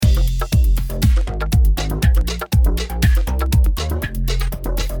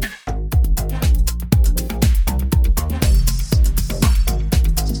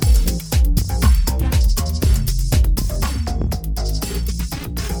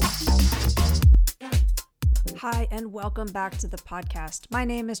Hi, and welcome back to the podcast. My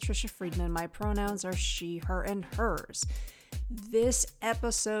name is Trisha Friedman. My pronouns are she, her, and hers. This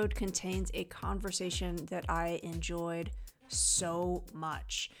episode contains a conversation that I enjoyed so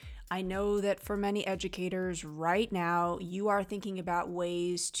much. I know that for many educators right now, you are thinking about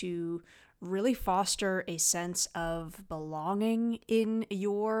ways to really foster a sense of belonging in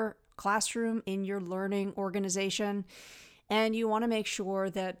your classroom, in your learning organization. And you want to make sure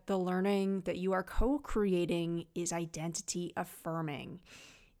that the learning that you are co-creating is identity affirming.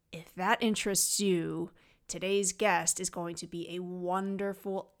 If that interests you, today's guest is going to be a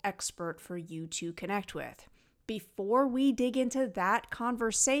wonderful expert for you to connect with. Before we dig into that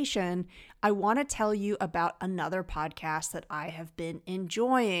conversation, I want to tell you about another podcast that I have been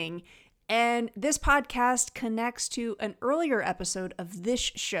enjoying. And this podcast connects to an earlier episode of this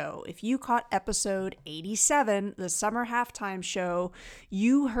show. If you caught episode 87, the summer halftime show,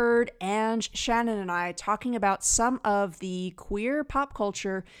 you heard Ange, Shannon, and I talking about some of the queer pop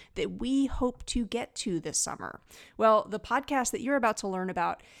culture that we hope to get to this summer. Well, the podcast that you're about to learn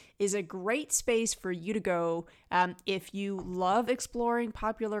about is a great space for you to go if you love exploring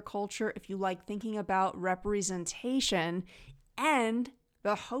popular culture, if you like thinking about representation, and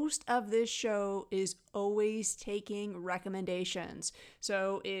the host of this show is always taking recommendations.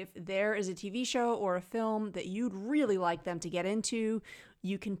 So if there is a TV show or a film that you'd really like them to get into,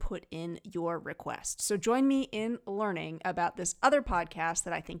 you can put in your request. So join me in learning about this other podcast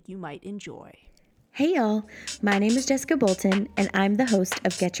that I think you might enjoy. Hey y'all, my name is Jessica Bolton, and I'm the host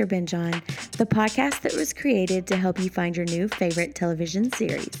of Get Your Binge On, the podcast that was created to help you find your new favorite television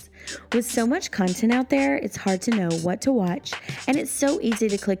series. With so much content out there, it's hard to know what to watch, and it's so easy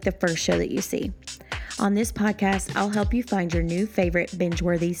to click the first show that you see. On this podcast, I'll help you find your new favorite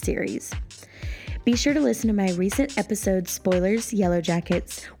binge-worthy series. Be sure to listen to my recent episode, Spoilers, Yellow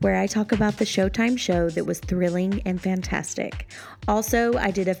Jackets, where I talk about the Showtime show that was thrilling and fantastic. Also,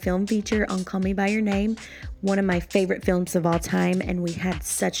 I did a film feature on Call Me By Your Name, one of my favorite films of all time, and we had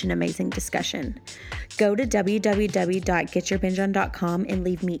such an amazing discussion. Go to www.getyourbingeon.com and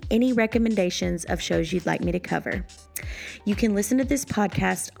leave me any recommendations of shows you'd like me to cover. You can listen to this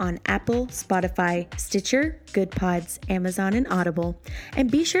podcast on Apple, Spotify, Stitcher, Good Pods, Amazon, and Audible.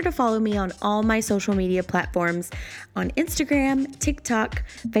 And be sure to follow me on all my social media platforms on Instagram, TikTok,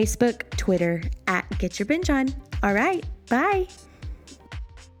 Facebook, Twitter, at Get Your Binge On. All right, bye.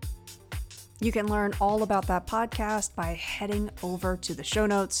 You can learn all about that podcast by heading over to the show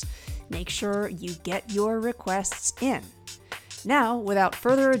notes. Make sure you get your requests in. Now, without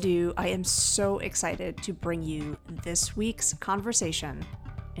further ado, I am so excited to bring you this week's conversation.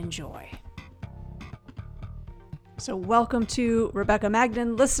 Enjoy. So welcome to Rebecca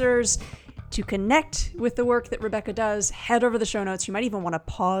Magnan. Listeners, to connect with the work that Rebecca does, head over the show notes. You might even want to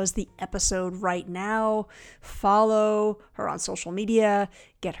pause the episode right now, follow her on social media,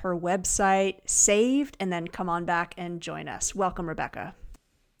 get her website saved, and then come on back and join us. Welcome, Rebecca.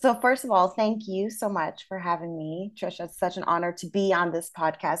 So first of all, thank you so much for having me, Trisha. It's such an honor to be on this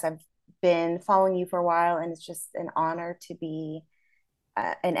podcast. I've been following you for a while, and it's just an honor to be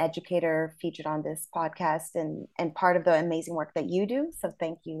an educator featured on this podcast and part of the amazing work that you do. So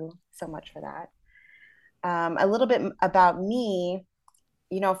thank you so much for that. A little bit about me,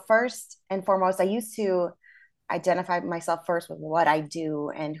 first and foremost, I used to identify myself first with what I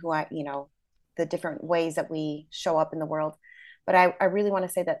do and who the different ways that we show up in the world. But I really want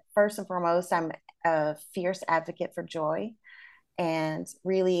to say that first and foremost, I'm a fierce advocate for joy. And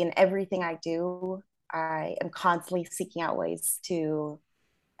really in everything I do, I am constantly seeking out ways to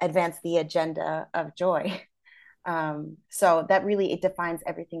advance the agenda of joy. So that really, it defines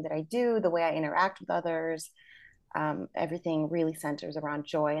everything that I do, the way I interact with others. Everything really centers around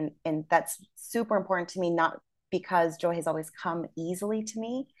joy. And that's super important to me, not because joy has always come easily to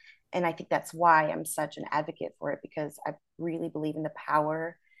me. And I think that's why I'm such an advocate for it, because I really believe in the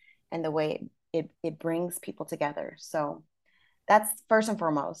power and the way it brings people together. So that's first and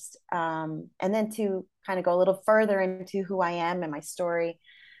foremost. And then to kind of go a little further into who I am and my story,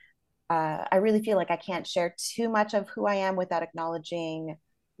 I really feel like I can't share too much of who I am without acknowledging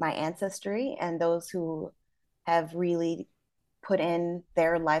my ancestry and those who have really put in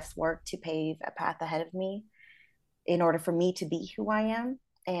their life's work to pave a path ahead of me in order for me to be who I am.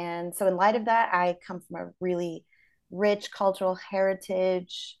 And so in light of that, I come from a really rich cultural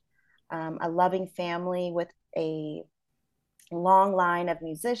heritage, a loving family with a long line of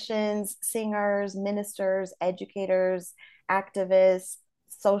musicians, singers, ministers, educators, activists,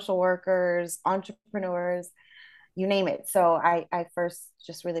 social workers, entrepreneurs, you name it. So I first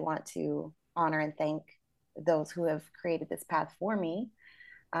just really want to honor and thank those who have created this path for me.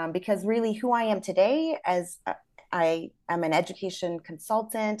 because really who I am today as I am an education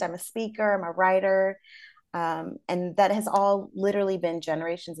consultant, I'm a speaker, I'm a writer, and that has all literally been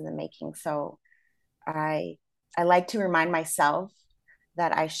generations in the making. So I I like to remind myself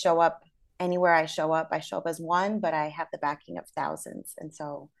that I show up anywhere I show up as one, but I have the backing of thousands. And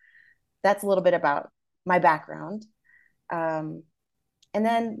so that's a little bit about my background. Um, and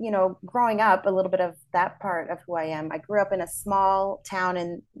then, growing up, a little bit of that part of who I am. I grew up in a small town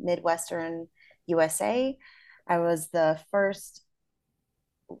in Midwestern USA. I was the first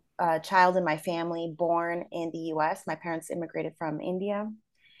child in my family born in the US. My parents immigrated from India.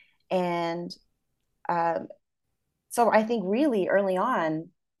 And um, so I think really early on,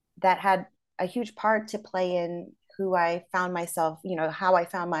 that had a huge part to play in who I found myself, how I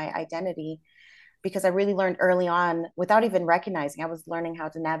found my identity, because I really learned early on without even recognizing. I was learning how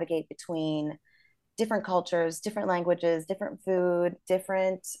to navigate between different cultures, different languages, different food,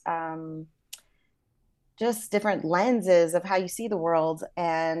 just different lenses of how you see the world.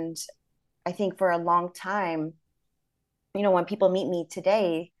 And I think for a long time, when people meet me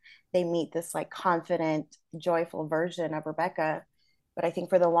today, they meet this like confident, joyful version of Rebecca. But I think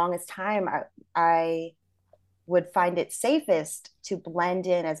for the longest time, I would find it safest to blend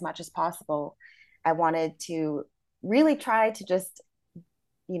in as much as possible. I wanted to really try to just,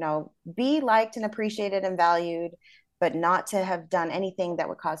 be liked and appreciated and valued, but not to have done anything that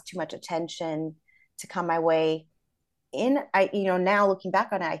would cause too much attention to come my way. Now looking back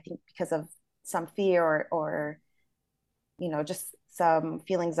on it, I think because of some fear or just some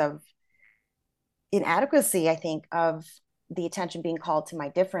feelings of inadequacy, I think, of the attention being called to my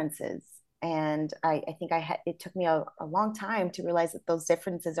differences. And I think it took me a long time to realize that those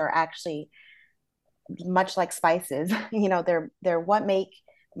differences are actually much like spices. They're what make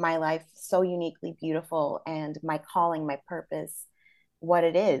my life so uniquely beautiful, and my calling, my purpose, what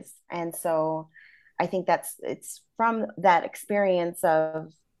it is. And so I think it's from that experience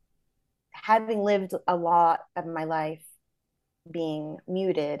of having lived a lot of my life being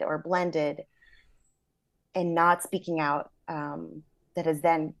muted or blended and not speaking out, that has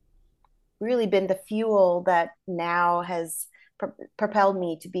then really been the fuel that now has propelled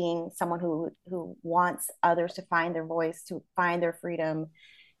me to being someone who wants others to find their voice, to find their freedom,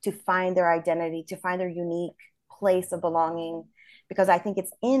 to find their identity, to find their unique place of belonging. Because I think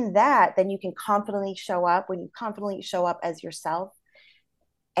it's in that then you can confidently show up. When you confidently show up as yourself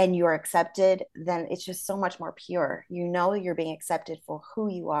and you're accepted, then it's just so much more pure. You're being accepted for who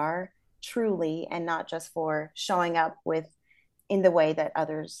you are truly, and not just for showing up with in the way that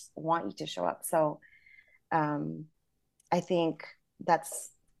others want you to show up. So I think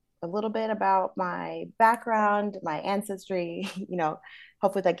that's a little bit about my background, my ancestry.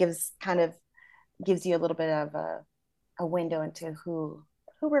 Hopefully that gives you a little bit of a window into who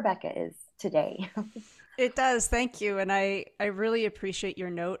Rebecca is today. It does. Thank you. And I really appreciate your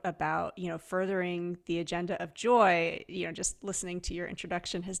note about, furthering the agenda of joy. Just listening to your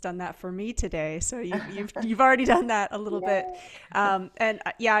introduction has done that for me today. So you've already done that a little bit. And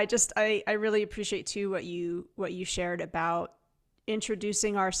yeah, I really appreciate too what you shared about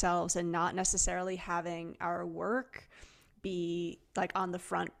introducing ourselves and not necessarily having our work be like on the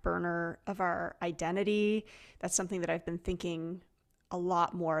front burner of our identity. That's something that I've been thinking a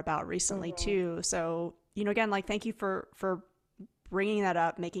lot more about recently too. So, again, like, thank you for bringing that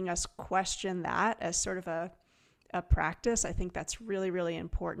up, making us question that as sort of a practice. I think that's really, really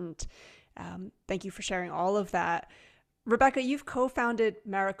important. Thank you for sharing all of that. Rebecca, you've co-founded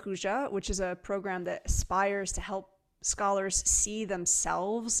Maracuja, which is a program that aspires to help scholars see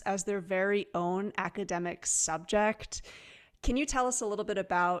themselves as their very own academic subject. Can you tell us a little bit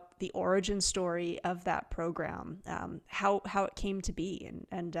about the origin story of that program, how it came to be,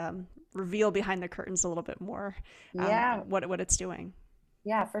 and reveal behind the curtains a little bit more what it's doing?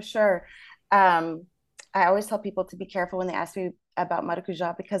 Yeah, for sure. I always tell people to be careful when they ask me about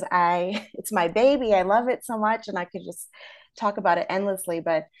Maracuja, because it's my baby. I love it so much, and I could just talk about it endlessly.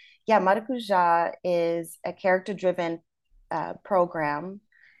 But yeah, Maracuja is a character-driven program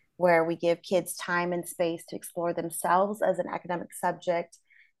where we give kids time and space to explore themselves as an academic subject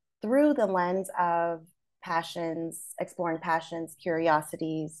through the lens of exploring passions,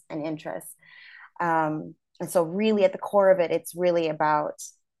 curiosities, and interests. And so really at the core of it, it's really about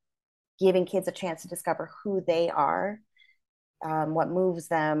giving kids a chance to discover who they are, what moves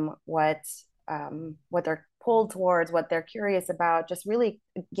them, what they're pulled towards, what they're curious about, just really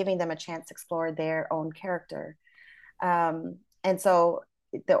giving them a chance to explore their own character. And so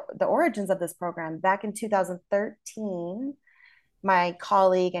the origins of this program, back in 2013, my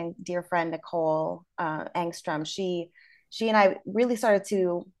colleague and dear friend Nicole Engstrom, she she and I really started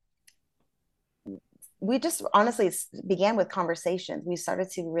to, we just honestly began with conversations. We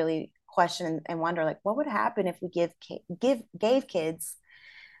started to really question and wonder, like, what would happen if we gave kids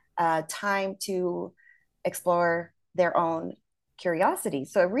time to explore their own curiosity.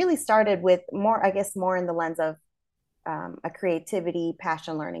 So it really started with more, I guess, more in the lens of a creativity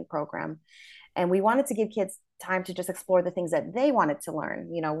passion learning program. And we wanted to give kids time to just explore the things that they wanted to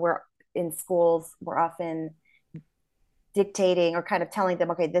learn. You know, we're in schools, we're often dictating or kind of telling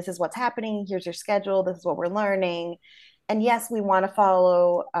them, okay, this is what's happening, here's your schedule, this is what we're learning. And yes, we want to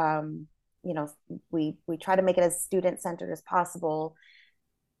follow, you know, we try to make it as student centered as possible,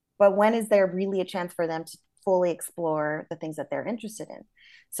 but when is there really a chance for them to fully explore the things that they're interested in?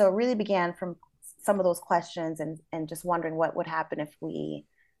 So it really began from some of those questions, and just wondering what would happen if we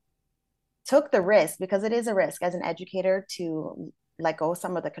took the risk, because it is a risk as an educator to let go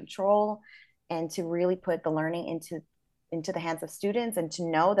some of the control and to really put the learning into the hands of students, and to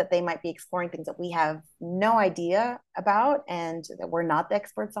know that they might be exploring things that we have no idea about and that we're not the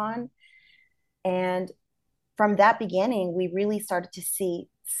experts on. And from that beginning, we really started to see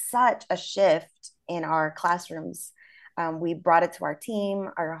such a shift in our classrooms. We brought it to our team.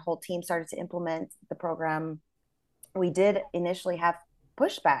 Our whole team started to implement the program. We did initially have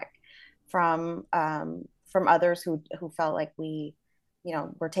pushback from others who felt like we, you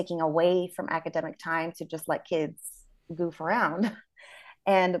know, were taking away from academic time to just let kids goof around.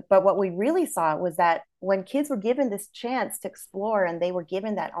 But what we really saw was that when kids were given this chance to explore and they were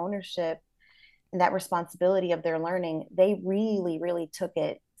given that ownership and that responsibility of their learning, they really, really took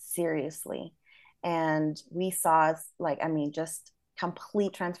it seriously. And we saw, like, I mean, just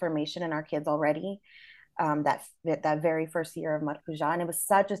complete transformation in our kids already. That very first year of Maracujá, and it was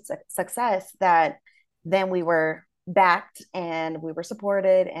such a success that then we were backed and we were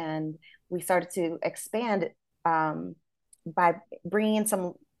supported, and we started to expand by bringing in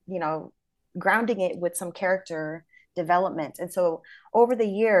some, you know, grounding it with some character development. And so over the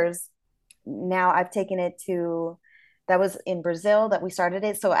years, now I've taken it to, that was in Brazil that we started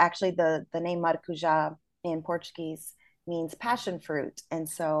it. So actually the name Maracujá in Portuguese means passion fruit. And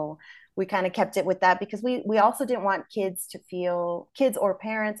so we kind of kept it with that, because we also didn't want kids to feel, kids or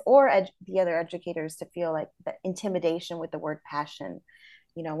parents or the other educators to feel like the intimidation with the word passion.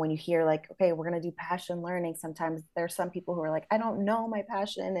 You know, when you hear like, okay, we're going to do passion learning, sometimes there's some people who are like, I don't know my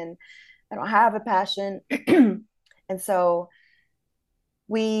passion and I don't have a passion. And so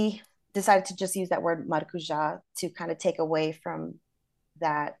we decided to just use that word Maracujá to kind of take away from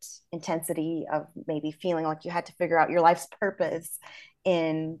that intensity of maybe feeling like you had to figure out your life's purpose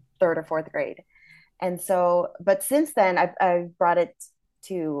in third or fourth grade. And so, but since then, I've brought it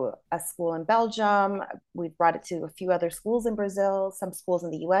to a school in Belgium. We've brought it to a few other schools in Brazil, some schools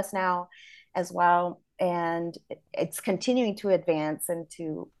in the US now as well. And it's continuing to advance and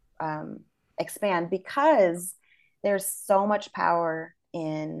to expand, because there's so much power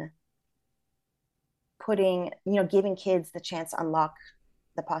in putting, you know, giving kids the chance to unlock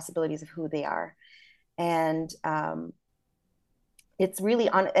the possibilities of who they are. And it's really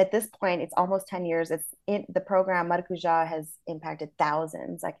on, at this point, it's almost 10 years. It's in the program. Maracujá has impacted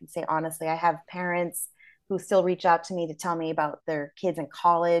thousands. I can say honestly, I have parents who still reach out to me to tell me about their kids in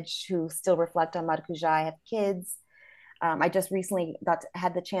college who still reflect on Maracujá. I have kids. I just recently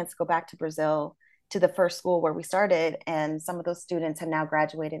had the chance to go back to Brazil to the first school where we started, and some of those students have now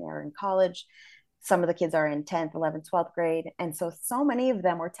graduated and are in college. Some of the kids are in 10th, 11th, 12th grade. And so many of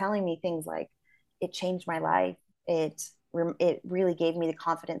them were telling me things like, it changed my life. It really gave me the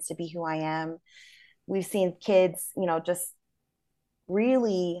confidence to be who I am. We've seen kids, you know, just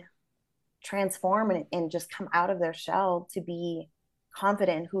really transform and just come out of their shell to be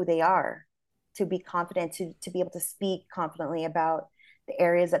confident in who they are, to be confident, to be able to speak confidently about the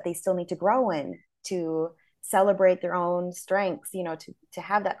areas that they still need to grow in, to celebrate their own strengths, you know, to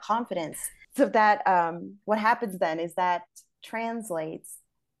have that confidence. So that what happens then is that translates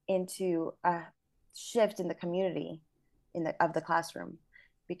into a shift in the community of the classroom,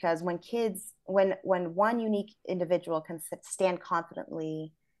 because when one unique individual can stand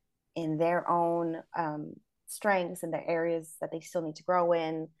confidently in their own strengths and the areas that they still need to grow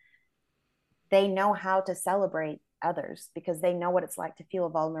in, they know how to celebrate others, because they know what it's like to feel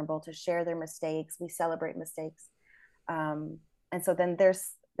vulnerable, to share their mistakes. We celebrate mistakes. And so then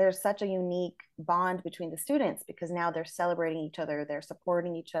there's such a unique bond between the students, because now they're celebrating each other, they're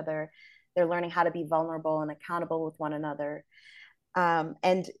supporting each other, they're learning how to be vulnerable and accountable with one another.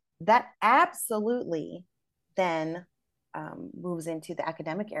 And that absolutely then moves into the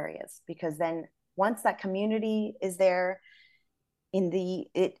academic areas, because then once that community is there,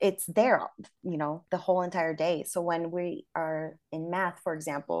 it's there, the whole entire day. So when we are in math, for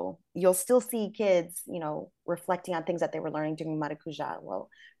example, you'll still see kids, reflecting on things that they were learning during Maracuja. Well,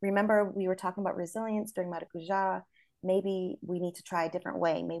 remember we were talking about resilience during Maracuja. Maybe we need to try a different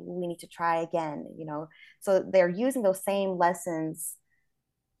way. Maybe we need to try again, So they're using those same lessons,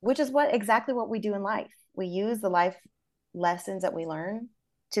 which is exactly what we do in life. We use the life lessons that we learn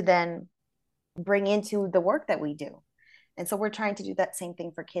to then bring into the work that we do. And so we're trying to do that same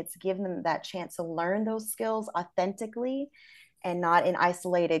thing for kids, give them that chance to learn those skills authentically and not in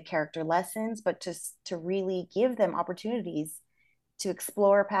isolated character lessons, but just to really give them opportunities to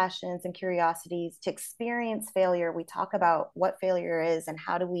explore passions and curiosities, to experience failure. We talk about what failure is and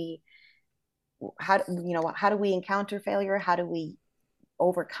how do we encounter failure? How do we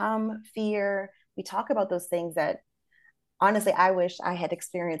overcome fear? We talk about those things that honestly, I wish I had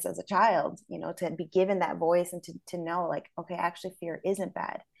experienced as a child, to be given that voice and to know like, okay, actually fear isn't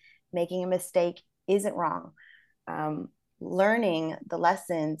bad. Making a mistake isn't wrong. Learning the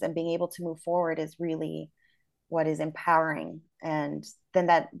lessons and being able to move forward is really what is empowering. And then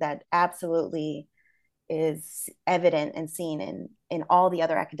that absolutely is evident and seen in all the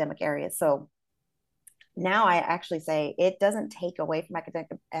other academic areas. So now I actually say it doesn't take away from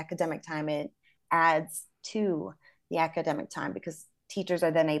academic time. It adds to the academic time because teachers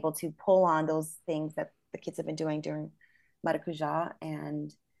are then able to pull on those things that the kids have been doing during Maracuja,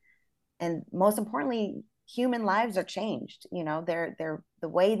 and most importantly, human lives are changed. They're the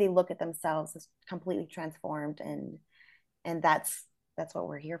way they look at themselves is completely transformed, and that's what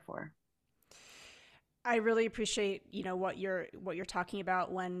we're here for. I really appreciate what you're talking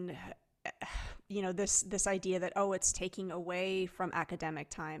about when this idea that, oh, it's taking away from academic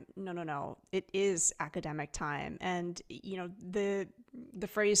time. No, it is academic time. And the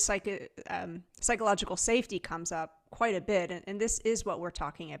phrase psychological safety comes up quite a bit, and this is what we're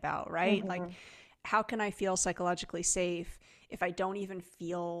talking about, right? Mm-hmm. Like, how can I feel psychologically safe if I don't even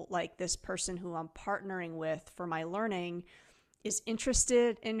feel like this person who I'm partnering with for my learning is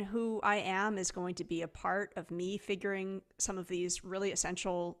interested in who I am, is going to be a part of me figuring some of these really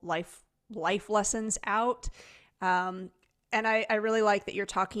essential life lessons out. And I really like that you're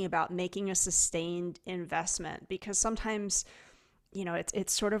talking about making a sustained investment, because sometimes,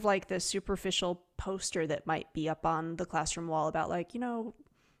 it's sort of like the superficial poster that might be up on the classroom wall about like,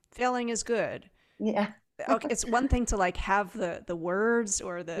 failing is good. Yeah. Okay, it's one thing to like have the words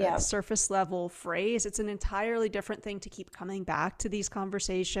or the surface level phrase. It's an entirely different thing to keep coming back to these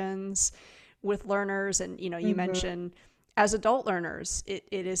conversations with learners. And, you mm-hmm. mentioned as adult learners, it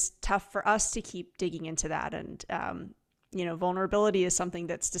is tough for us to keep digging into that. And, vulnerability is something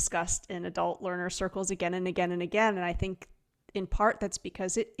that's discussed in adult learner circles again and again and again. And I think in part that's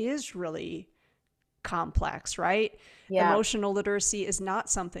because it is really complex, right? Yeah. Emotional literacy is not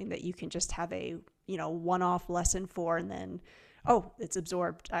something that you can just have a one-off lesson for and then, oh, it's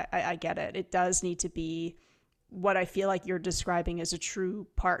absorbed. I get it. It does need to be what I feel like you're describing as a true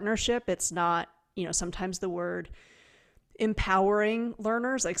partnership. It's not, sometimes the word empowering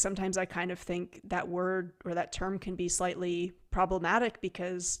learners, like sometimes I kind of think that word or that term can be slightly problematic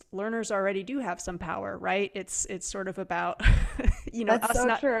because learners already do have some power, right? It's sort of about, That's us so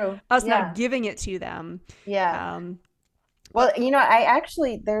not true. not giving it to them. Yeah. Well, I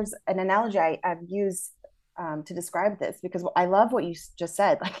actually, there's an analogy I've used to describe this, because I love what you just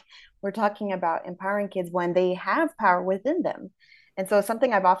said. Like, we're talking about empowering kids when they have power within them. And so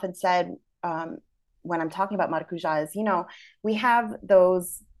something I've often said when I'm talking about Maracuja is,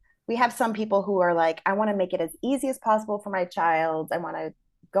 we have some people who are like, I want to make it as easy as possible for my child. I want to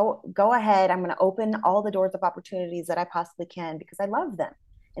go ahead. I'm going to open all the doors of opportunities that I possibly can because I love them.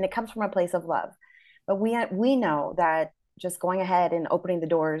 And it comes from a place of love. But we know that just going ahead and opening the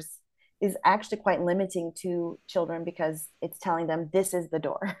doors is actually quite limiting to children because it's telling them this is the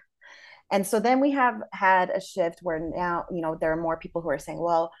door. And so then we have had a shift where now, there are more people who are saying,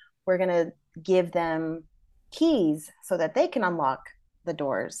 well, we're going to give them keys so that they can unlock the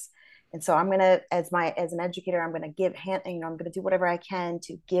doors. And so I'm going to, as an educator, I'm going to I'm going to do whatever I can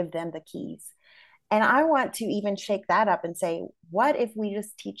to give them the keys. And I want to even shake that up and say, what if we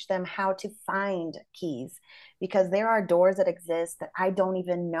just teach them how to find keys? Because there are doors that exist that I don't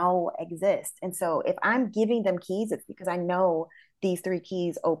even know exist. And so if I'm giving them keys, it's because I know these 3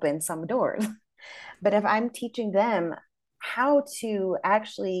 keys open some doors. But if I'm teaching them how to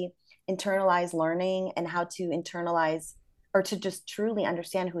actually internalize learning and how to internalize or to just truly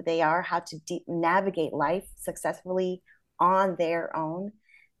understand who they are, how to navigate life successfully on their own,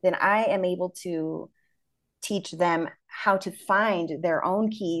 then I am able to teach them how to find their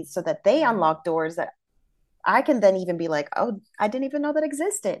own keys so that they unlock doors that I can then even be like, oh, I didn't even know that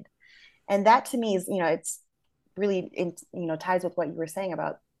existed. And that to me is, it's really, ties with what you were saying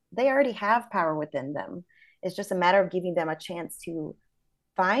about they already have power within them. It's just a matter of giving them a chance to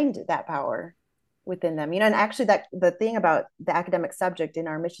find that power within them. And actually that the thing about the academic subject in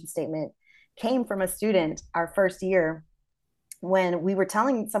our mission statement came from a student our first year, when we were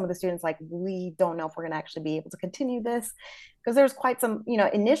telling some of the students, like, we don't know if we're going to actually be able to continue this, because there was quite some,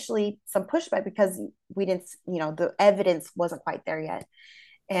 initially some pushback, because we didn't, the evidence wasn't quite there yet.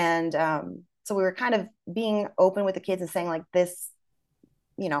 And so we were kind of being open with the kids and saying, like, this,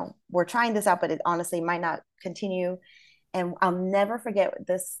 we're trying this out, but it honestly might not continue. And I'll never forget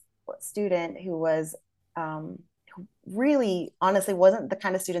this student who was, who really honestly wasn't the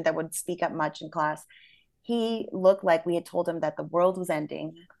kind of student that would speak up much in class. He looked like we had told him that the world was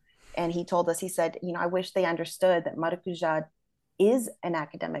ending. And he told us, he said, I wish they understood that Maracujá is an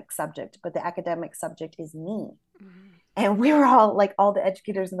academic subject, but the academic subject is me. Mm-hmm. And we were all like, all the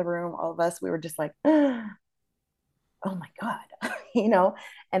educators in the room, all of us, we were just like, oh my God,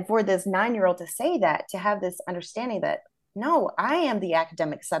 and for this 9-year-old to say that, to have this understanding that, no, I am the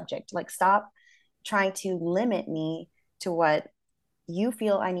academic subject. Like, stop trying to limit me to what you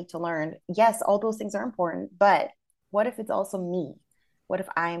feel I need to learn. Yes, all those things are important, but what if it's also me? What if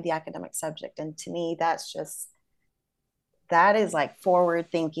I am the academic subject? And to me, that is like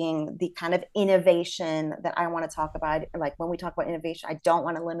forward thinking, the kind of innovation that I want to talk about. Like, when we talk about innovation, I don't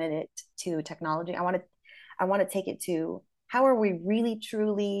want to limit it to technology. I want to take it to, how are we really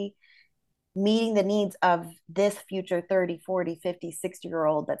truly meeting the needs of this future 30, 40, 50,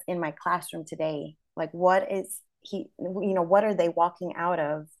 60-year-old that's in my classroom today? Like, what is what are they walking out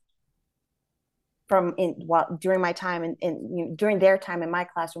of from during my time and during their time in my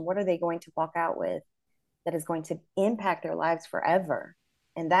classroom? What are they going to walk out with that is going to impact their lives forever?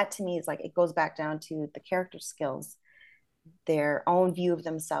 And that to me is like, it goes back down to the character skills, their own view of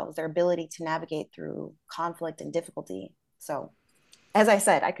themselves, their ability to navigate through conflict and difficulty. So, as I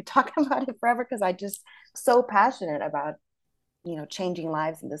said, I could talk about it forever, because I just so passionate about, changing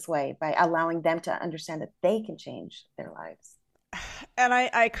lives in this way, by allowing them to understand that they can change their lives. And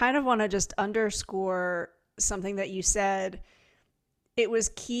I kind of want to just underscore something that you said. It was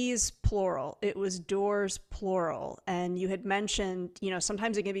keys plural, it was doors plural. And you had mentioned,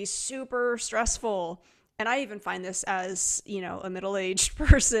 sometimes it can be super stressful. And I even find this as, a middle-aged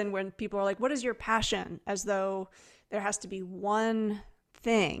person, when people are like, what is your passion? As though there has to be one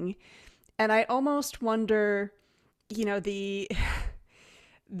thing. And I almost wonder, the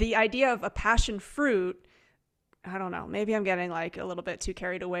idea of a passion fruit, I don't know, maybe I'm getting like a little bit too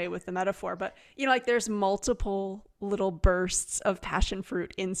carried away with the metaphor, but like, there's multiple little bursts of passion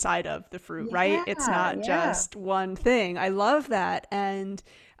fruit inside of the fruit, right? It's not just one thing. I love that. And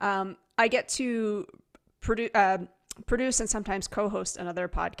I get to produce and sometimes co-host another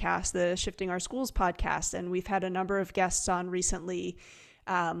podcast, the Shifting Our Schools podcast. And we've had a number of guests on recently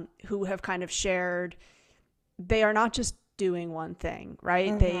who have kind of shared, they are not just doing one thing, right?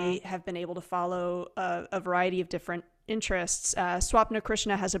 Mm-hmm. They have been able to follow a variety of different interests. Swapna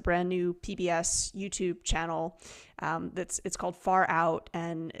Krishna has a brand new PBS YouTube channel it's called Far Out,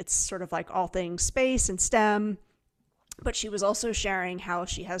 and it's sort of like all things space and STEM. But she was also sharing how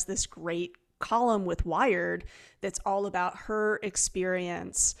she has this great column with Wired that's all about her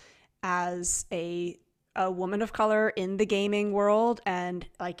experience as a woman of color in the gaming world, and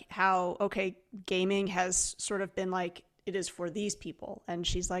like how, okay, gaming has sort of been like, it is for these people. And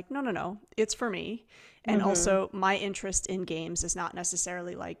she's like, no, it's for me. And mm-hmm. also my interest in games is not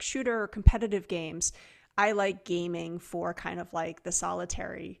necessarily like shooter or competitive games. I like gaming for kind of like the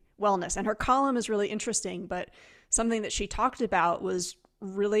solitary wellness. And her column is really interesting, but something that she talked about was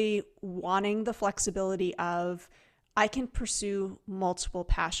really wanting the flexibility of, I can pursue multiple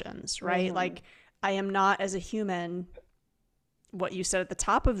passions, right? Mm-hmm. Like, I am not, as a human, what you said at the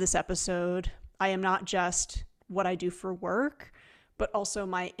top of this episode, I am not just what I do for work, but also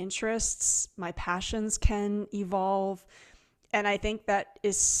my interests, my passions can evolve. And I think that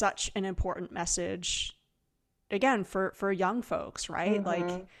is such an important message, again, for young folks, right? Mm-hmm.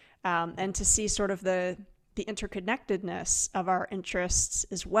 Like, and to see sort of the interconnectedness of our interests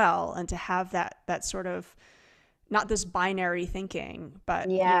as well, and to have that sort of, not this binary thinking, but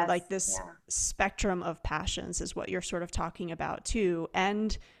yes. Like this spectrum of passions is what you're sort of talking about too.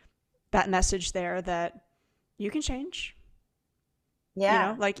 And that message there that you can change.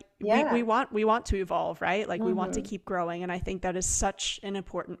 Yeah. Like we want to evolve, right? Like mm-hmm. we want to keep growing. And I think that is such an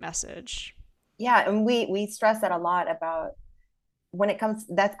important message. Yeah. And we stress that a lot about when it comes,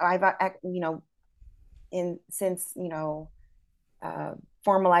 that's, since,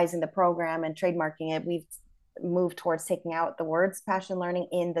 formalizing the program and trademarking it, we've move towards taking out the words passion learning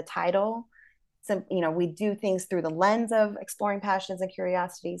in the title. So, we do things through the lens of exploring passions and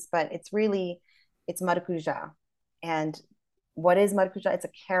curiosities, but it's Maracuja. And what is Maracuja? It's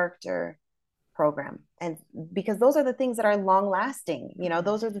a character program. And because those are the things that are long lasting,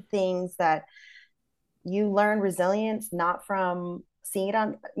 those are the things that you learn resilience, not from seeing it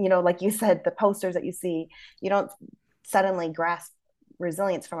on, like you said, the posters that you see. You don't suddenly grasp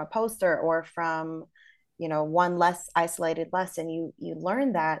resilience from a poster or from one less isolated lesson. You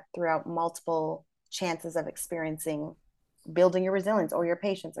learn that throughout multiple chances of experiencing building your resilience or your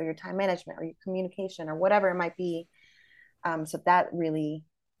patience or your time management or your communication or whatever it might be. So that really,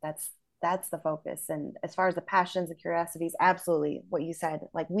 that's the focus. And as far as the passions and curiosities, absolutely what you said,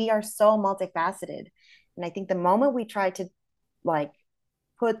 like we are so multifaceted. And I think the moment we try to like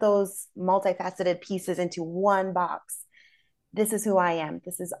put those multifaceted pieces into one box, this is who I am,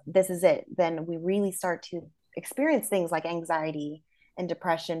 this is it, then we really start to experience things like anxiety and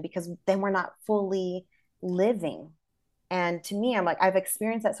depression, because then we're not fully living. And to me, I'm like, I've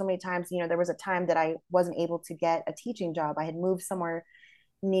experienced that so many times. There was a time that I wasn't able to get a teaching job. I had moved somewhere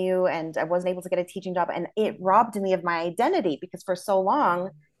new and I wasn't able to get a teaching job, and it robbed me of my identity, because for so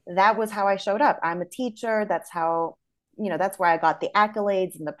long that was how I showed up. I'm a teacher. That's how, that's where I got the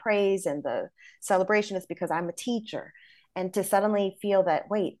accolades and the praise and the celebration, is because I'm a teacher. And to suddenly feel that,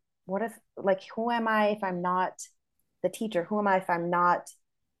 wait, what if, like, who am I if I'm not the teacher? Who am I if I'm not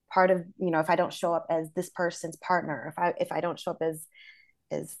part of, if I don't show up as this person's partner, if I don't show up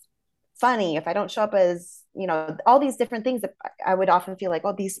as funny, if I don't show up as, all these different things that I would often feel like,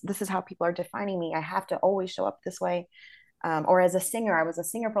 oh, this is how people are defining me. I have to always show up this way. Or as a singer, I was a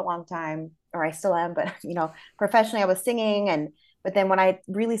singer for a long time, or I still am, but professionally I was singing. But then when I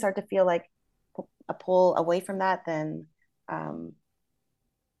really start to feel like a pull away from that, then,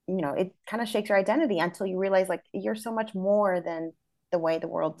 it kind of shakes your identity until you realize like you're so much more than the way the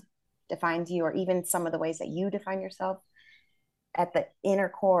world defines you, or even some of the ways that you define yourself at the inner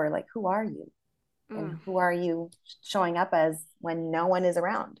core. Like, who are you? And who are you showing up as when no one is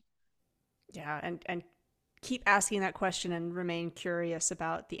around? Yeah. And keep asking that question and remain curious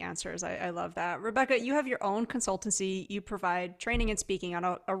about the answers. I love that. Rebecca, you have your own consultancy. You provide training and speaking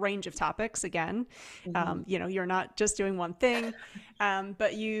on a range of topics. Again, you're not just doing one thing,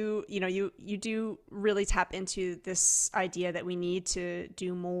 but you do really tap into this idea that we need to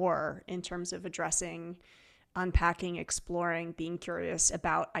do more in terms of addressing, unpacking, exploring, being curious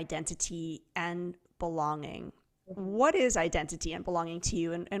about identity and belonging. What is identity and belonging to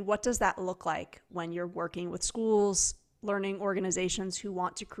you, and what does that look like when you're working with schools, learning organizations who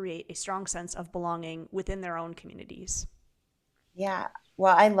want to create a strong sense of belonging within their own communities? Yeah,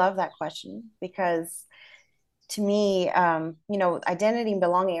 well, I love that question, because to me, identity and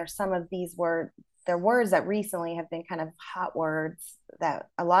belonging are some of these they're words that recently have been kind of hot words that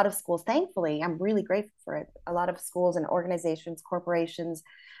a lot of schools, thankfully, I'm really grateful for it. A lot of schools and organizations, corporations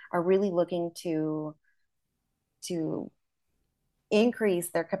are really looking to increase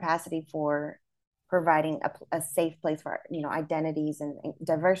their capacity for providing a safe place for identities and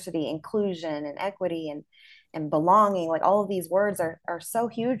diversity, inclusion, and equity, and belonging. Like, all of these words are so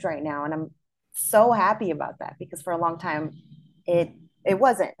huge right now, and I'm so happy about that, because for a long time it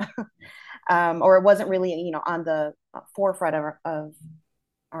wasn't or it wasn't really on the forefront of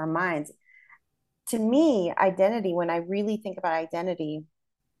our minds. To me, identity, when I really think about identity,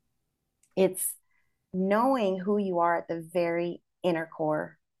 it's knowing who you are at the very inner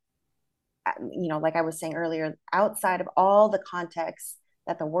core. Like I was saying earlier, outside of all the context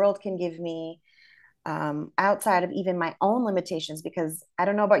that the world can give me, outside of even my own limitations, because I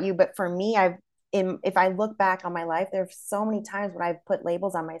don't know about you, but for me, if I look back on my life, there's so many times when I've put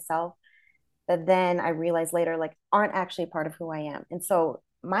labels on myself that then I realize later, like, aren't actually part of who I am. And so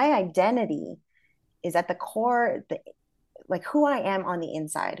my identity is at the core, like who I am on the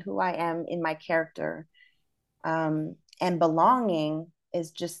inside, who I am in my character. And belonging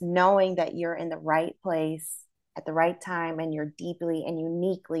is just knowing that you're in the right place at the right time, and you're deeply and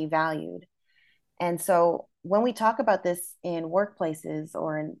uniquely valued. And so when we talk about this in workplaces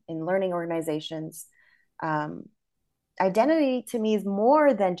or in learning organizations, identity to me is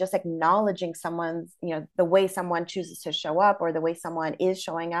more than just acknowledging someone's, the way someone chooses to show up or the way someone is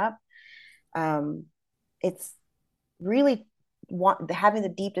showing up. It's really having the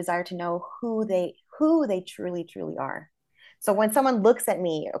deep desire to know who they truly are. So when someone looks at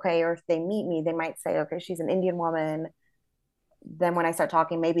me, okay, or if they meet me, they might say, okay, she's an Indian woman. Then when I start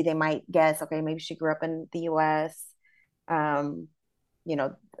talking, maybe they might guess, okay, maybe she grew up in the US. I'm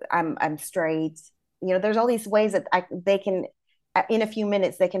straight. There's all these ways that they can, in a few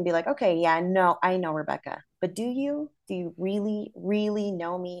minutes, they can be like, okay, yeah, no, I know Rebecca. but do you really, really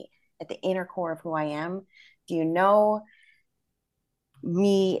know me at the inner core of who I am? Do you know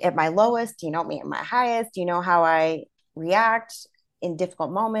me at my lowest? Do you know me at my highest? Do you know how I react in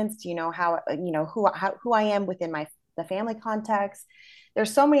difficult moments? Do you know how, who I am within the family context?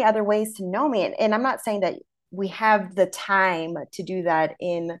 There's so many other ways to know me. And I'm not saying that we have the time to do that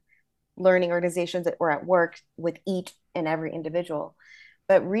in learning organizations or at work with each and every individual,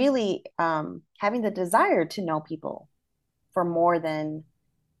 but really having the desire to know people for more than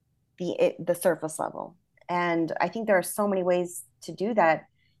the surface level. And I think there are so many ways to do that,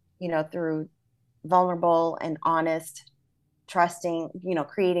 through vulnerable and honest, trusting,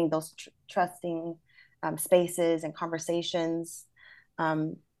 creating those trusting spaces and conversations.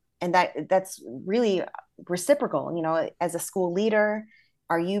 And that's really reciprocal. As a school leader,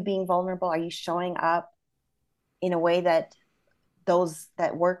 are you being vulnerable? Are you showing up in a way that those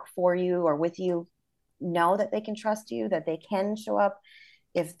that work for you or with you know that they can trust you, that they can show up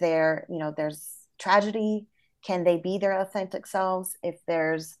if there's tragedy? Can they be their authentic selves? If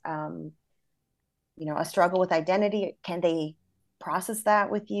there's a struggle with identity, can they process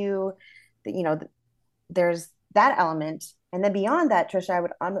that with you? There's that element. And then beyond that, Trisha,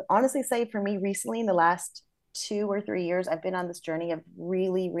 I would honestly say for me recently, in the last 2 or 3 years, I've been on this journey of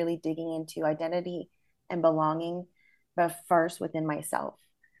really, really digging into identity and belonging, but first within myself.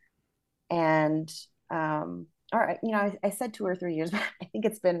 And all right, I said 2 or 3 years, but I think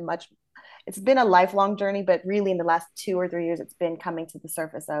it's been a lifelong journey, but really in the last 2 or 3 years, it's been coming to the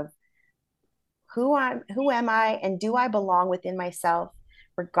surface of who am I, and do I belong within myself,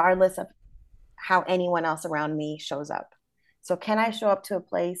 regardless of how anyone else around me shows up. So can I show up to a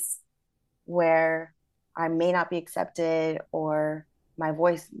place where I may not be accepted or my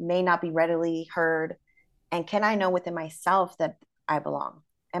voice may not be readily heard? And can I know within myself that I belong?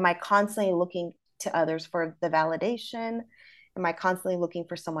 Am I constantly looking to others for the validation? Am I constantly looking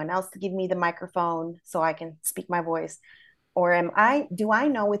for someone else to give me the microphone so I can speak my voice? Or do I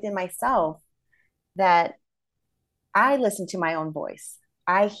know within myself that I listen to my own voice?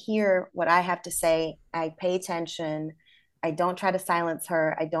 I hear what I have to say. I pay attention. I don't try to silence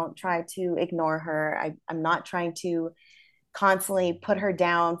her. I don't try to ignore her. I'm not trying to constantly put her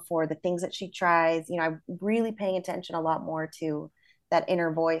down for the things that she tries. I'm really paying attention a lot more to that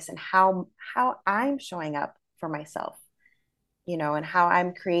inner voice and how I'm showing up for myself, and how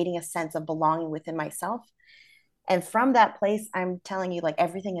I'm creating a sense of belonging within myself. And from that place, I'm telling you, like,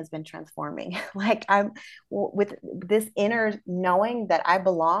 everything has been transforming. Like, I'm with this inner knowing that I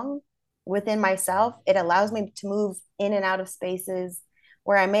belong within myself. It allows me to move in and out of spaces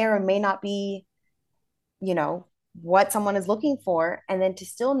where I may or may not be, what someone is looking for. And then to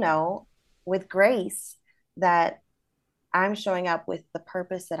still know with grace that I'm showing up with the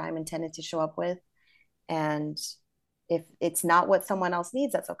purpose that I'm intended to show up with. And if it's not what someone else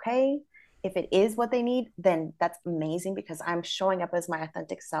needs, that's okay. If it is what they need, then that's amazing, because I'm showing up as my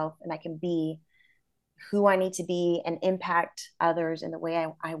authentic self and I can be who I need to be and impact others in the way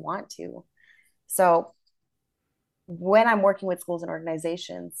I want to. So when I'm working with schools and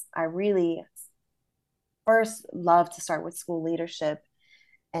organizations, I really first love to start with school leadership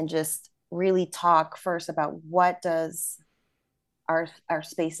and just really talk first about what does our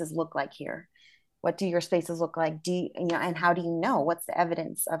spaces look like here? What do your spaces look like? And how do you know? What's the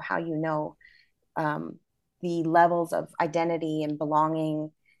evidence of how you know the levels of identity and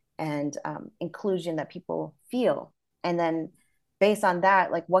belonging and inclusion that people feel? And then based on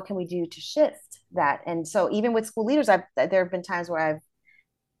that, like, what can we do to shift that? And so even with school leaders, there have been times where I've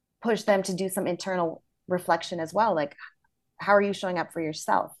pushed them to do some internal reflection as well. Like, how are you showing up for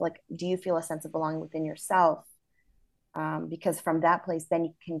yourself? Like, do you feel a sense of belonging within yourself? Because from that place, then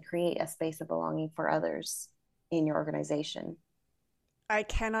you can create a space of belonging for others in your organization. I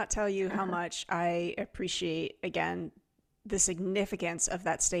cannot tell you how much I appreciate, again, the significance of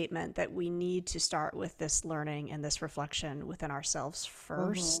that statement that we need to start with this learning and this reflection within ourselves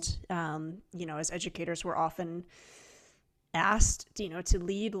first. As educators, we're often asked, to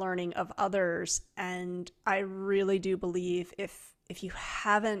lead learning of others. And I really do believe if you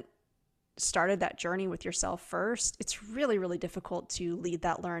haven't started that journey with yourself first, it's really, really difficult to lead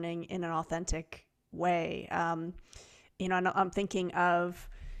that learning in an authentic way. And I'm thinking of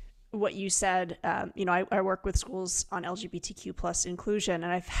what you said. I work with schools on LGBTQ plus inclusion,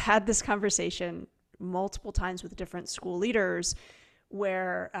 and I've had this conversation multiple times with different school leaders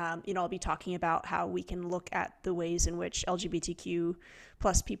where, I'll be talking about how we can look at the ways in which LGBTQ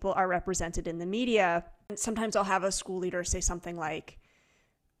plus people are represented in the media. And sometimes I'll have a school leader say something like,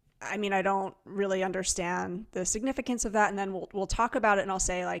 I mean, I don't really understand the significance of that. And then we'll talk about it, and I'll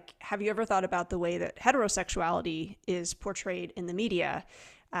say, like, have you ever thought about the way that heterosexuality is portrayed in the media?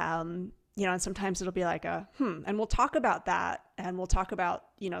 And sometimes it'll be like and we'll talk about that, and we'll talk about,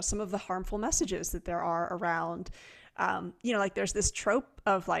 some of the harmful messages that there are around, like there's this trope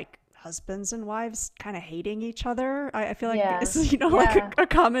of like husbands and wives kind of hating each other. I feel like Yeah. this is, like Yeah. a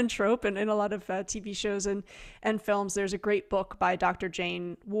common trope in a lot of TV shows and films. There's a great book by Dr.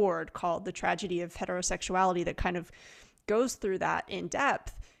 Jane Ward called The Tragedy of Heterosexuality that kind of goes through that in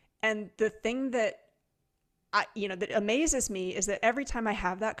depth. And the thing that that amazes me is that every time I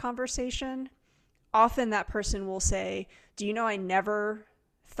have that conversation, often that person will say, do you know, I never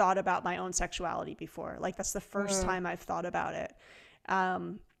thought about my own sexuality before. Like, that's the first time I've thought about it.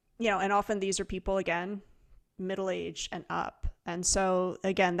 And often these are people, again, middle-aged and up. And so,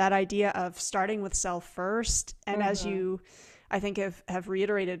 again, that idea of starting with self first, and as you, I think, have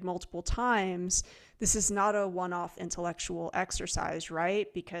reiterated multiple times, this is not a one-off intellectual exercise, right?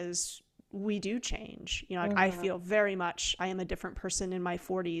 Because we do change. Like, I feel very much I am a different person in my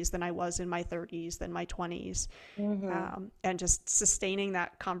 40s than I was in my 30s, than my 20s. And just sustaining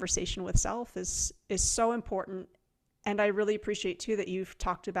that conversation with self is so important. And I really appreciate too that you've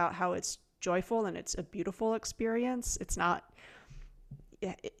talked about how it's joyful and it's a beautiful experience. It's not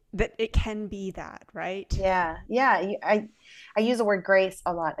that it can be that, right? Yeah. I use the word grace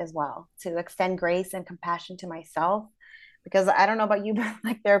a lot as well, to extend grace and compassion to myself, because I don't know about you, but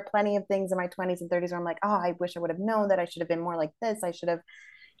like there are plenty of things in my 20s and 30s where I'm like, oh, I wish I would have known that. I should have been more like this. I should have,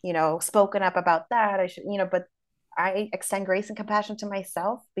 spoken up about that. I should, but I extend grace and compassion to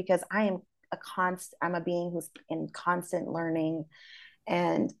myself, because I'm a being who's in constant learning.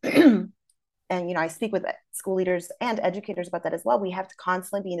 And and I speak with school leaders and educators about that as well. We have to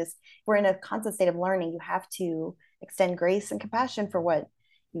constantly be in this, we're in a constant state of learning. You have to extend grace and compassion for what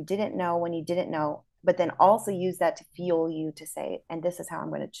you didn't know when you didn't know, but then also use that to fuel you to say, and this is how I'm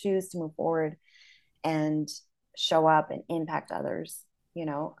going to choose to move forward and show up and impact others.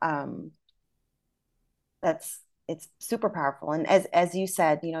 That's It's super powerful. And as you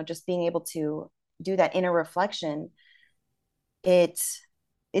said, just being able to do that inner reflection, it's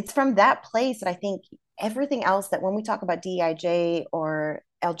from that place that I think everything else, that when we talk about DEIJ or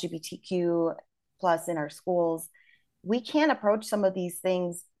LGBTQ plus in our schools, we can't approach some of these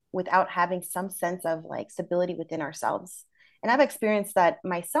things without having some sense of like stability within ourselves. And I've experienced that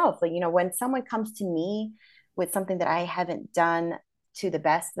myself. Like, when someone comes to me with something that I haven't done to the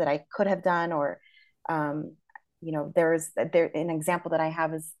best that I could have done, or there's an example that I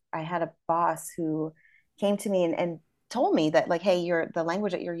have is, I had a boss who came to me and told me that, like, hey, the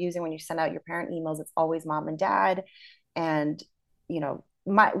language that you're using when you send out your parent emails, it's always mom and dad. And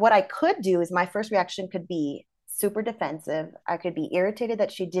what I could do is, my first reaction could be super defensive. I could be irritated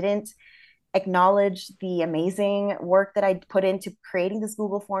that she didn't acknowledge the amazing work that I put into creating this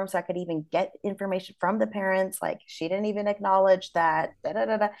Google form so I could even get information from the parents. Like, she didn't even acknowledge that. Da, da,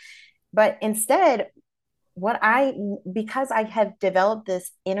 da, da. But instead, because I have developed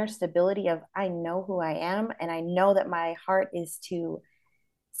this inner stability of, I know who I am, and I know that my heart is to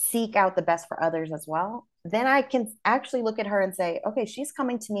seek out the best for others as well, then I can actually look at her and say, okay, she's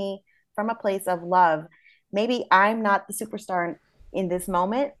coming to me from a place of love. Maybe I'm not the superstar in this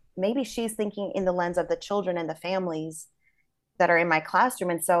moment. Maybe she's thinking in the lens of the children and the families that are in my classroom.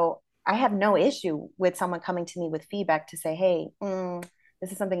 And so I have no issue with someone coming to me with feedback to say, hey,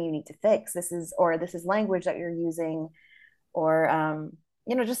 this is something you need to fix. This is language that you're using, or,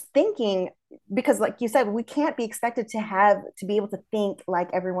 just thinking, because like you said, we can't be expected to be able to think like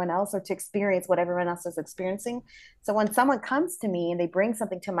everyone else, or to experience what everyone else is experiencing. So when someone comes to me and they bring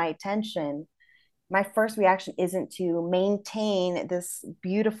something to my attention, my first reaction isn't to maintain this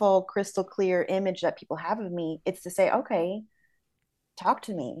beautiful, crystal clear image that people have of me. It's to say, okay, talk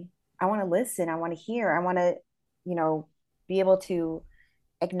to me. I want to listen. I want to hear. I want to, be able to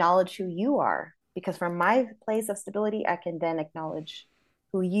acknowledge who you are, because from my place of stability, I can then acknowledge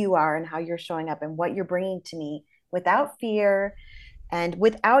who you are and how you're showing up and what you're bringing to me, without fear and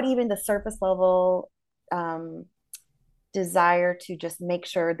without even the surface level desire to just make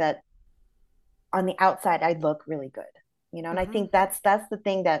sure that on the outside I look really good, and I think that's the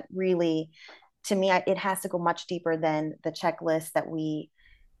thing that really, to me, it has to go much deeper than the checklist that we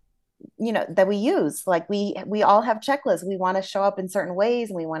use. Like, we all have checklists. We want to show up in certain ways,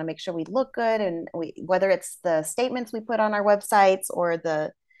 and we want to make sure we look good, and whether it's the statements we put on our websites, or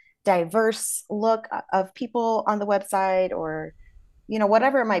the diverse look of people on the website, or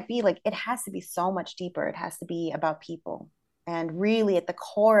whatever it might be, like, it has to be so much deeper. It has to be about people. And really, at the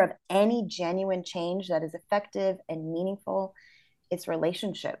core of any genuine change that is effective and meaningful, it's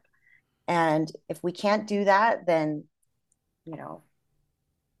relationship. And if we can't do that, then, you know,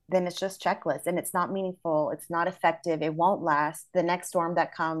 then it's just checklists and it's not meaningful. It's not effective. It won't last. The next storm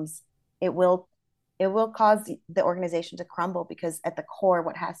that comes, it will it will cause the organization to crumble, because at the core,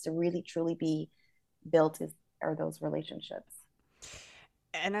 what has to really truly be built are those relationships.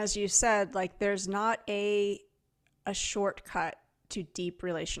 And as you said, like there's not a shortcut to deep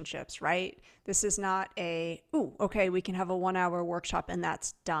relationships, right? This is not a, ooh, okay, we can have a 1 hour workshop and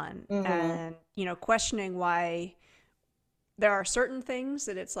that's done. Mm-hmm. And, questioning why there are certain things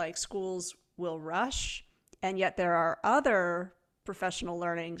that it's like schools will rush, and yet there are other professional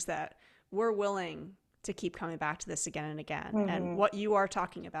learnings that we're willing to keep coming back to this again and again. And Mm-hmm. what you are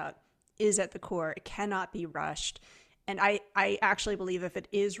talking about is at the core. It cannot be rushed. And I actually believe if it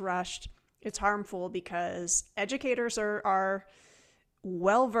is rushed, it's harmful, because educators are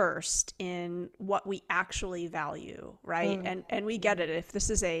well versed in what we actually value, right? Mm-hmm. And we get it. If this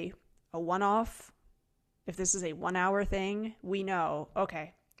is a one off, if this is a 1 hour thing, we know,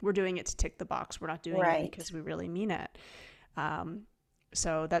 okay, we're doing it to tick the box. We're not doing it Right. because we really mean it. Um,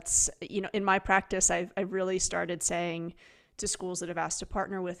 so that's, in my practice, I've really started saying to schools that have asked to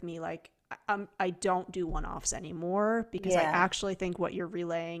partner with me, like, I don't do one-offs anymore, because I Yeah. actually think what you're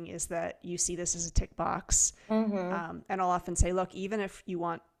relaying is that you see this as a tick box. Mm-hmm. And I'll often say, look, even if you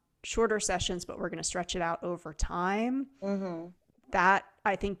want shorter sessions, but we're going to stretch it out over time, Mm-hmm. that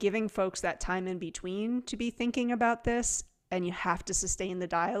I think giving folks that time in between to be thinking about this, and you have to sustain the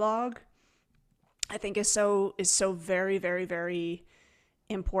dialogue, I think is so very, very, very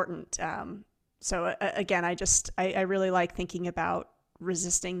important. So again, I really like thinking about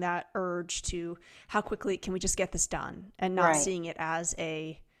resisting that urge to how quickly can we just get this done, and not Right. seeing it as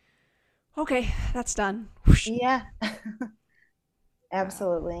a, okay, that's done. Whoosh. Yeah. Uh,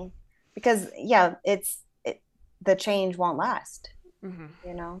 Absolutely. Because yeah, the change won't last, mhm.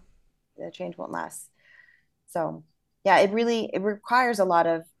 you know. The change won't last. So, yeah, it requires a lot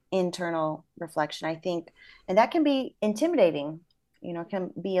of internal reflection, I think, and that can be intimidating,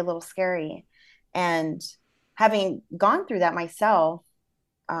 can be a little scary. And having gone through that myself,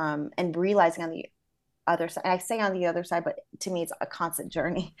 and realizing on the other side, I say on the other side, but to me, it's a constant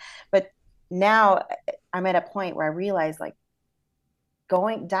journey. But now I'm at a point where I realize, like,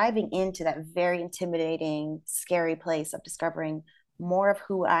 diving into that very intimidating, scary place of discovering more of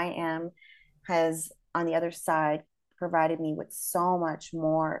who I am has, on the other side, provided me with so much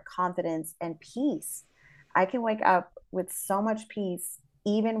more confidence and peace. I can wake up with so much peace,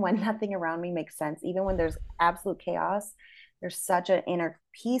 even when nothing around me makes sense, even when there's absolute chaos. There's such an inner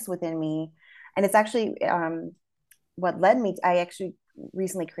peace within me. And it's actually what led me I actually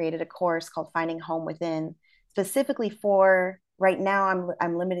recently created a course called Finding Home Within, specifically for, right now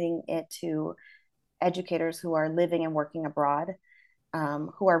I'm limiting it to educators who are living and working abroad,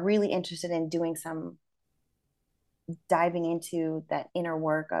 who are really interested in doing some diving into that inner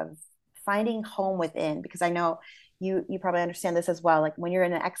work of finding home within. Because I know you probably understand this as well. Like, when you're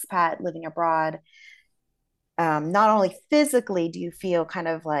an expat living abroad, not only physically do you feel kind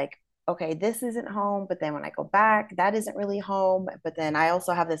of like, okay, this isn't home, but then when I go back, that isn't really home. But then I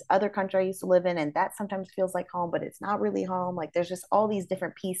also have this other country I used to live in, and that sometimes feels like home, but it's not really home. Like, there's just all these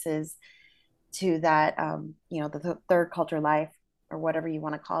different pieces to that, the third culture life, or whatever you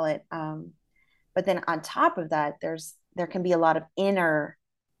want to call it. But then on top of that, there can be a lot of inner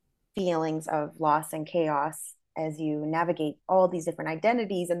feelings of loss and chaos as you navigate all these different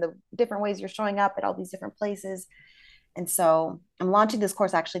identities and the different ways you're showing up at all these different places. And so I'm launching this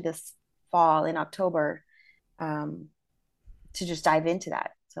course actually this fall in October, um, to just dive into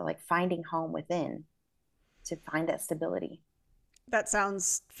that. So, like, finding home within, to find that stability. That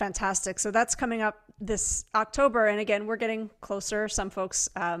sounds fantastic. So that's coming up this October. And again, we're getting closer. Some folks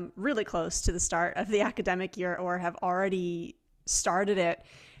really close to the start of the academic year, or have already started it.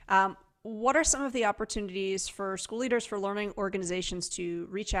 What are some of the opportunities for school leaders, for learning organizations to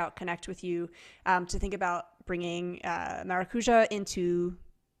reach out, connect with you, to think about bringing Maracuja into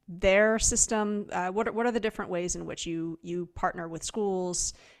their system? What are the different ways in which you partner with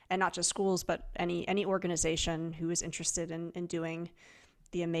schools, and not just schools, but any organization who is interested in doing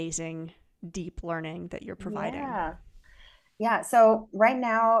the amazing deep learning that you're providing? Yeah. Yeah. So right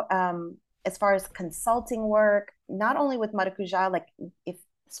now, as far as consulting work, not only with Maracuja, like, if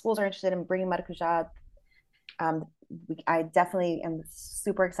schools are interested in bringing Maracuja, um, I definitely am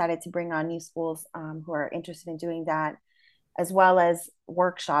super excited to bring on new schools, who are interested in doing that, as well as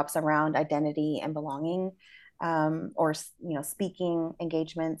workshops around identity and belonging, or speaking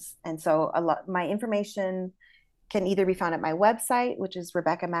engagements. And so a lot my information can either be found at my website, which is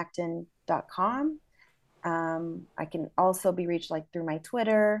rebeccamacton.com, I can also be reached like through my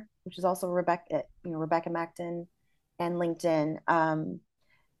Twitter, which is also Rebecca Macton, and LinkedIn.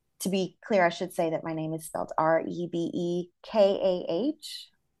 To be clear, I should say that my name is spelled Rebekah,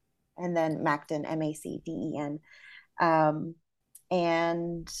 and then Macden, Macden.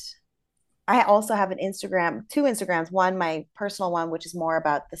 And I also have two Instagrams. One, my personal one, which is more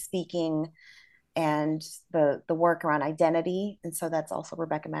about the speaking and the work around identity, and so that's also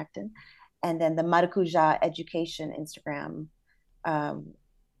Rebecca Macden. And then the Maracuja Education Instagram,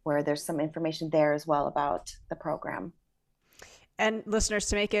 where there's some information there as well about the program. And listeners,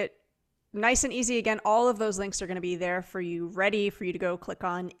 to make it nice and easy, again, all of those links are going to be there for you, ready for you to go click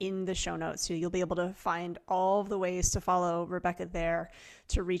on in the show notes. So you'll be able to find all of the ways to follow Rebecca there,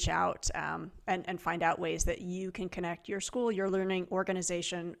 to reach out and find out ways that you can connect your school, your learning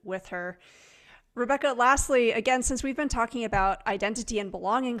organization with her. Rebecca, lastly, again, since we've been talking about identity and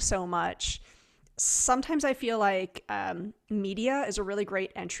belonging so much, sometimes I feel like media is a really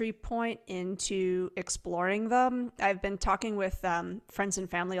great entry point into exploring them. I've been talking with friends and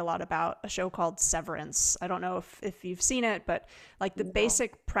family a lot about a show called Severance. I don't know if you've seen it, but like the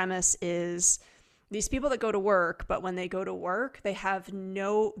basic premise is these people that go to work, but when they go to work,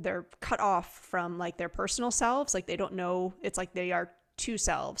 they're cut off from like their personal selves. Like they don't know, it's like they are two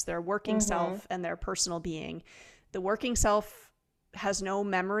selves, their working self and their personal being. The working self has no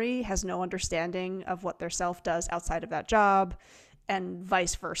memory, has no understanding of what their self does outside of that job, and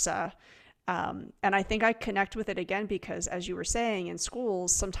vice versa. And I think I connect with it again because, as you were saying, in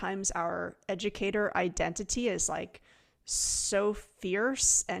schools, sometimes our educator identity is like so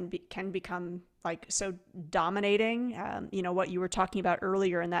fierce and can become like so dominating. What you were talking about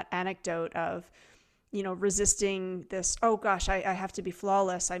earlier in that anecdote of, resisting this, oh gosh, I have to be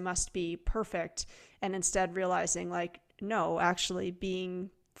flawless, I must be perfect. And instead realizing like, no, actually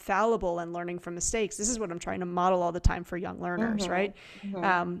being fallible and learning from mistakes. This is what I'm trying to model all the time for young learners, right?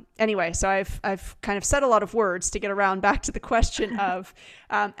 Anyway, so I've kind of said a lot of words to get around back to the question of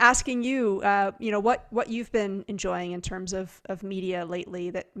asking you, what you've been enjoying in terms of media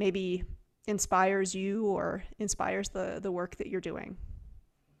lately that maybe inspires you or inspires the work that you're doing.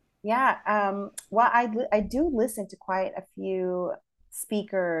 Yeah. Well, I do listen to quite a few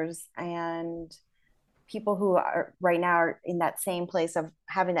speakers and people who are right now are in that same place of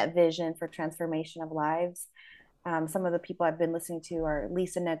having that vision for transformation of lives. Some of the people I've been listening to are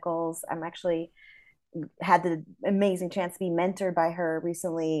Lisa Nichols. I'm actually had the amazing chance to be mentored by her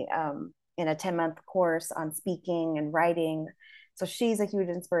recently in a 10-month course on speaking and writing. So she's a huge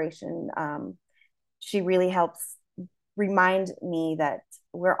inspiration. She really helps remind me that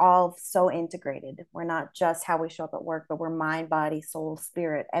we're all so integrated. We're not just how we show up at work, but we're mind, body, soul,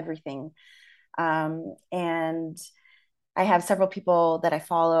 spirit, everything. And I have several people that I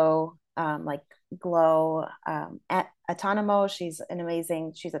follow, like Glow at Autonomo. She's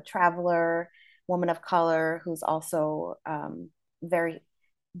a traveler, woman of color who's also very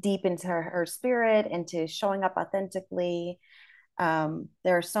deep into her spirit, into showing up authentically. There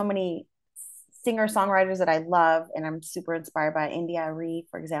are so many singer-songwriters that I love and I'm super inspired by. India Arie,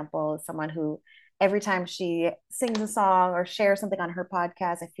 for example, is someone who every time she sings a song or shares something on her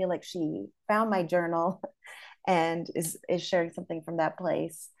podcast, I feel like she found my journal and is sharing something from that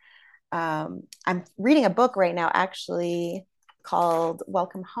place. I'm reading a book right now, actually, called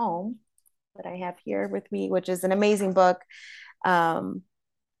Welcome Home, that I have here with me, which is an amazing book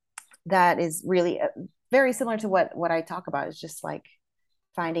that is really very similar to what I talk about. It's just like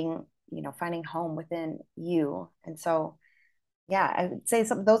finding home within you. And so, yeah, I would say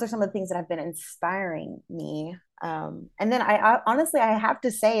those are some of the things that have been inspiring me. And then I honestly, I have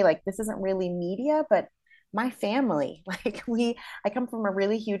to say, like, this isn't really media, but my family, like I come from a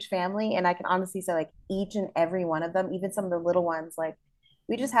really huge family, and I can honestly say, like, each and every one of them, even some of the little ones, like,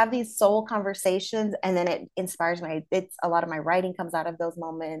 we just have these soul conversations, and then it inspires me. It's a lot of my writing comes out of those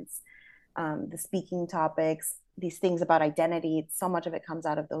moments, the speaking topics, these things about identity. So much of it comes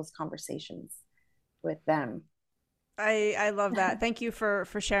out of those conversations with them. I love that. Thank you for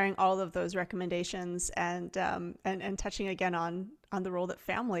sharing all of those recommendations and touching again on the role that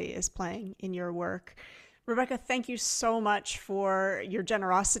family is playing in your work. Rebecca, thank you so much for your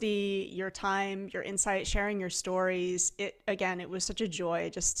generosity, your time, your insight, sharing your stories. It was such a joy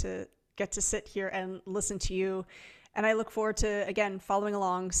just to get to sit here and listen to you. And I look forward to, again, following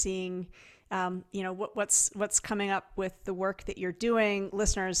along, seeing what's coming up with the work that you're doing.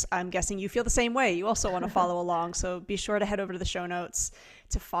 Listeners, I'm guessing you feel the same way. You also want to follow along. So be sure to head over to the show notes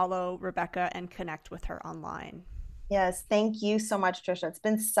to follow Rebecca and connect with her online. Yes, thank you so much, Trisha. It's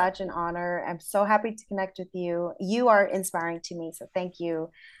been such an honor. I'm so happy to connect with you. You are inspiring to me, so thank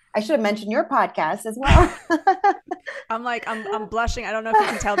you. I should have mentioned your podcast as well. I'm blushing. I don't know if you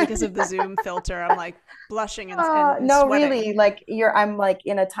can tell because of the Zoom filter. I'm like blushing and no, sweating. really, like I'm like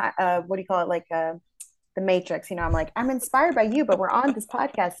in a time, what do you call it? Like the Matrix, I'm like, I'm inspired by you, but we're on this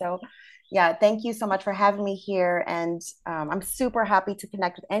podcast. So yeah, thank you so much for having me here. And I'm super happy to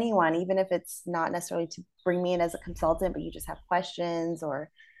connect with anyone, even if it's not necessarily to bring me in as a consultant, but you just have questions or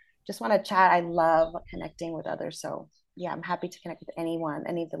just want to chat. I love connecting with others. So yeah, I'm happy to connect with anyone,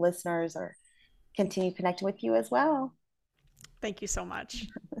 any of the listeners, or continue connecting with you as well. Thank you so much.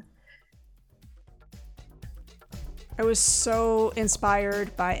 I was so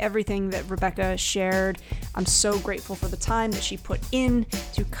inspired by everything that Rebecca shared. I'm so grateful for the time that she put in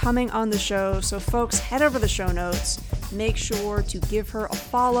to coming on the show. So folks, head over the show notes. Make sure to give her a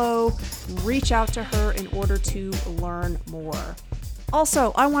follow. Reach out to her in order to learn more.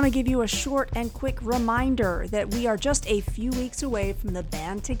 Also, I want to give you a short and quick reminder that we are just a few weeks away from the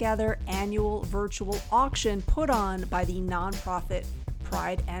Band Together annual virtual auction put on by the nonprofit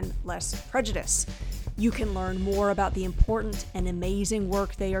Pride and Less Prejudice. You can learn more about the important and amazing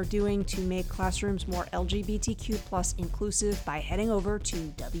work they are doing to make classrooms more LGBTQ+ inclusive by heading over to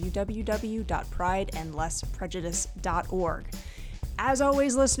www.prideandlessprejudice.org. As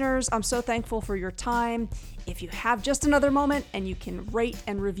always, listeners, I'm so thankful for your time. If you have just another moment and you can rate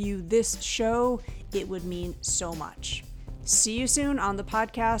and review this show, it would mean so much. See you soon on the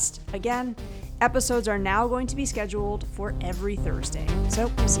podcast. Again, episodes are now going to be scheduled for every Thursday.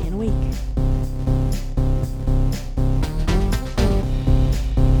 So, see you in a week.